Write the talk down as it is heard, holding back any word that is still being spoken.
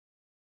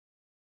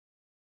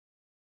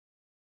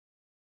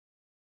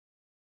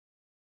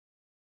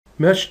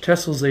Mesh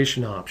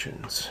tessellation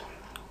options.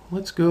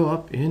 Let's go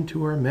up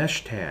into our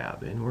mesh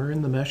tab, and we're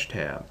in the mesh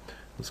tab.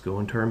 Let's go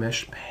into our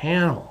mesh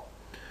panel.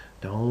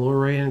 Down the lower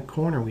right hand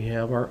corner we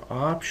have our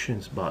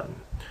options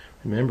button.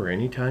 Remember,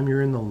 anytime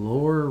you're in the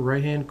lower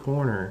right hand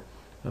corner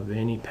of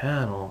any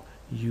panel,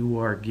 you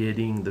are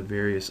getting the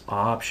various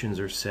options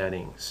or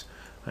settings.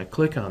 I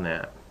click on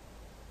that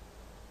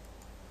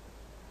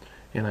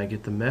and I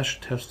get the mesh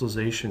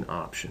tessellation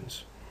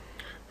options.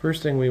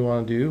 First thing we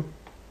want to do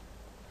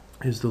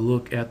is to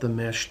look at the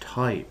mesh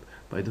type.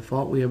 By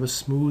default we have a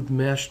smooth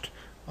meshed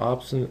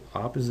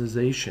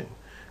optimization.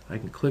 I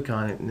can click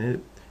on it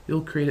and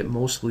it'll create it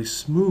mostly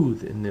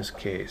smooth in this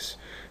case.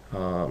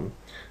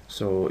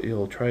 So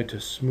it'll try to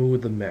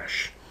smooth the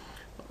mesh.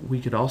 We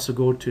could also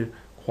go to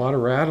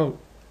quadrilateral,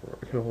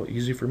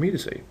 easy for me to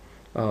say.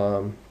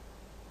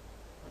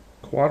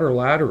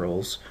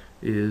 Quadrilaterals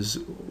is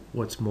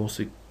what's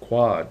mostly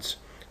quads.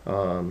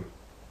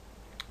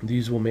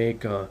 These will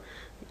make a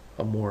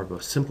more of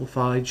a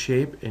simplified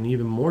shape, and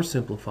even more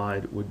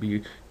simplified would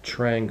be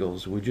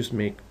triangles. We just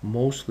make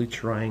mostly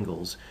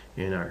triangles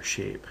in our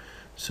shape.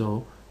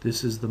 So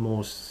this is the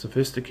most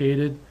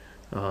sophisticated,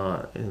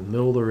 in the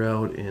middle of the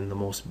road, and the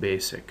most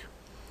basic.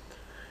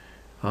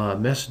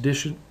 Mesh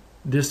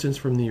distance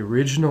from the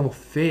original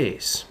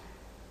face.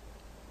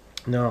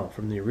 Now,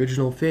 from the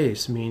original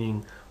face,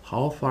 meaning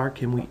how far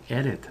can we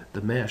edit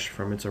the mesh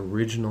from its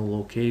original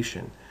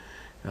location?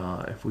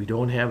 If we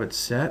don't have it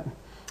set,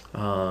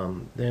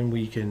 then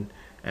we can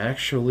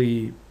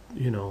actually,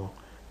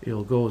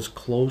 it'll go as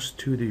close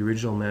to the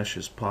original mesh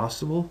as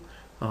possible.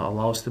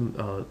 Allow us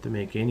to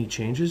make any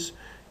changes.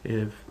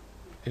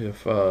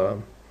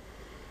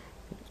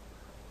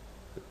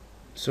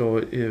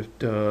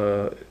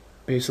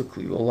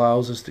 Basically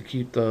allows us to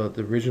keep the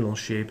original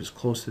shape as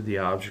close to the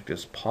object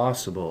as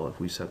possible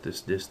if we set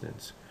this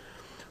distance.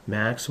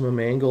 Maximum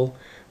angle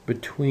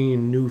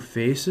between new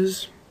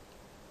faces.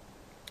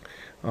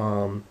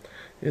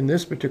 In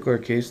this particular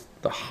case,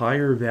 the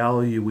higher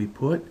value we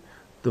put,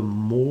 the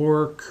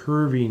more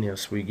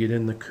curviness we get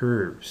in the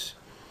curves,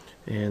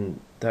 and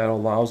that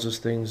allows us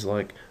things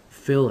like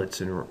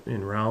fillets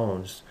and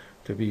rounds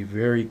to be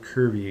very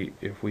curvy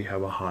if we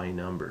have a high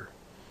number.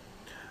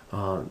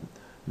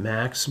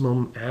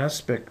 Maximum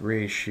aspect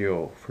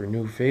ratio for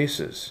new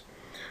faces.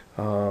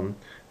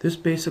 This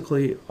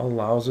basically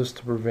allows us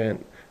to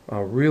prevent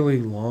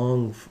really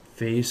long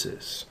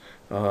faces.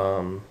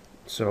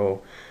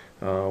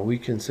 We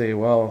can say,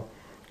 well,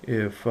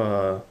 if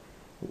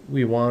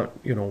we want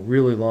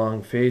really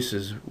long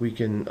faces, we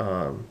can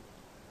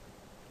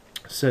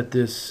set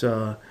this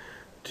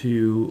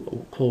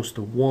to close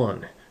to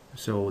 1.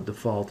 So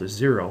default is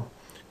 0,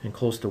 and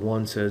close to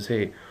 1 says,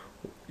 hey,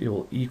 it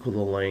will equal the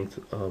length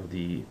of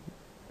the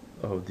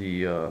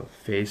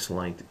face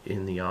length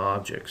in the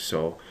object.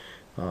 So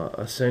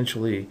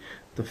essentially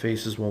the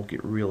faces won't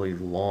get really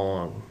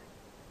long.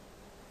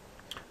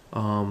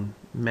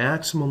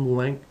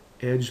 Maximum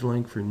edge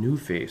length for new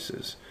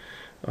faces.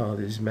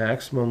 This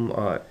maximum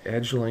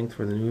edge length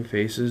for the new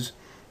faces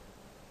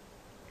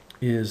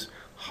is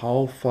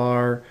how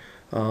far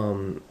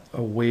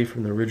away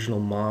from the original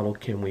model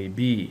can we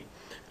be.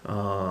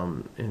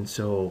 And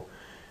so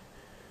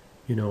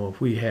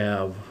if we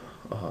have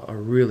a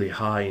really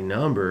high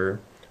number,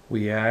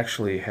 we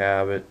actually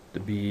have it to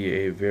be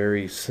a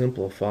very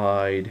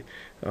simplified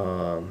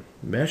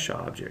mesh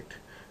object,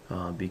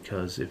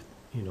 because if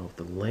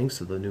the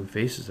lengths of the new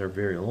faces are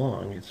very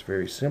long, it's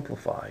very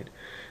simplified.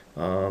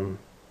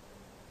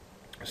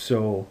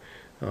 So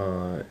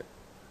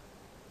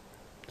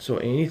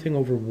anything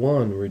over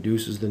 1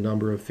 reduces the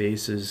number of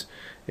faces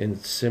and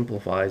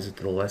simplifies it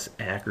to less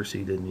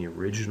accuracy than the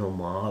original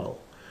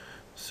model.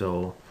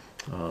 So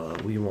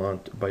we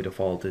want, by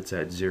default, it's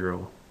at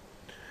 0.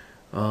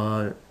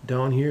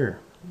 Down here,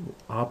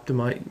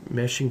 optimize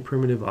meshing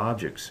primitive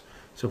objects.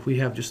 So if we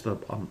have just the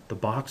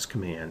box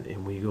command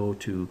and we go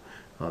to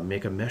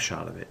make a mesh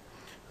out of it,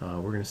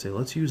 we're going to say,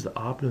 let's use the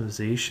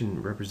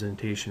optimization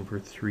representation for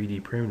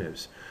 3D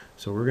primitives.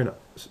 So we're going to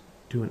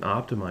do an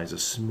optimize, a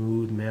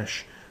smooth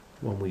mesh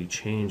when we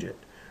change it.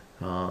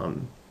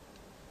 And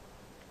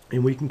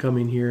we can come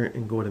in here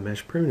and go to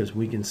mesh primitives.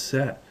 We can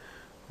set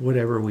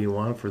whatever we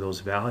want for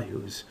those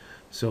values.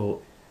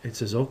 So it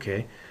says,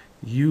 okay,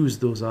 use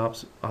those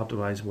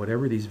optimize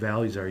whatever these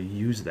values are,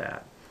 use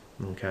that.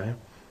 Okay.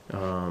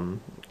 And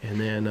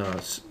then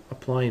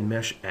applying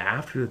mesh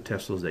after the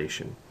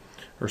tessellation,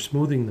 or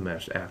smoothing the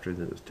mesh after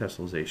the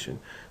tessellation,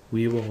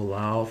 we will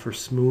allow for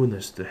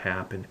smoothness to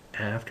happen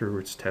after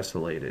it's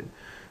tessellated.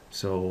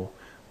 So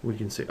we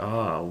can say,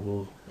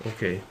 we'll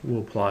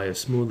apply a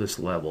smoothness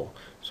level.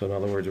 So in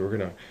other words, we're going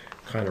to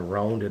kind of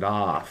round it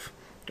off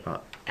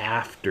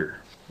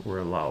after we're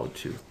allowed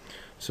to.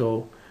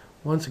 So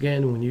once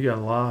again, when you got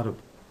a lot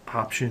of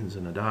options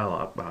in a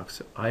dialog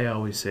box, I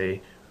always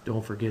say,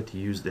 don't forget to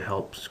use the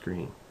help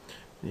screen.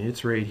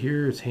 It's right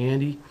here, it's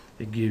handy.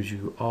 It gives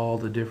you all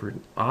the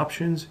different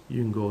options.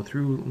 You can go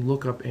through and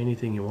look up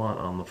anything you want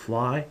on the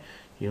fly.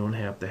 You don't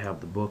have to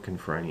have the book in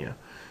front of you,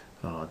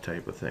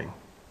 type of thing.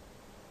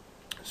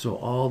 So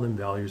all them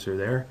values are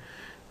there.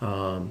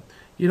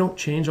 You don't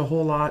change a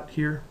whole lot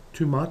here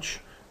too much.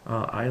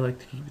 I like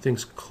to keep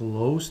things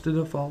close to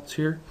defaults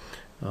here.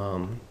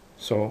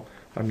 So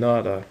I'm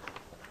not a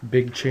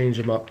big change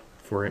them up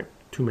for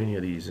too many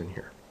of these in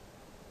here.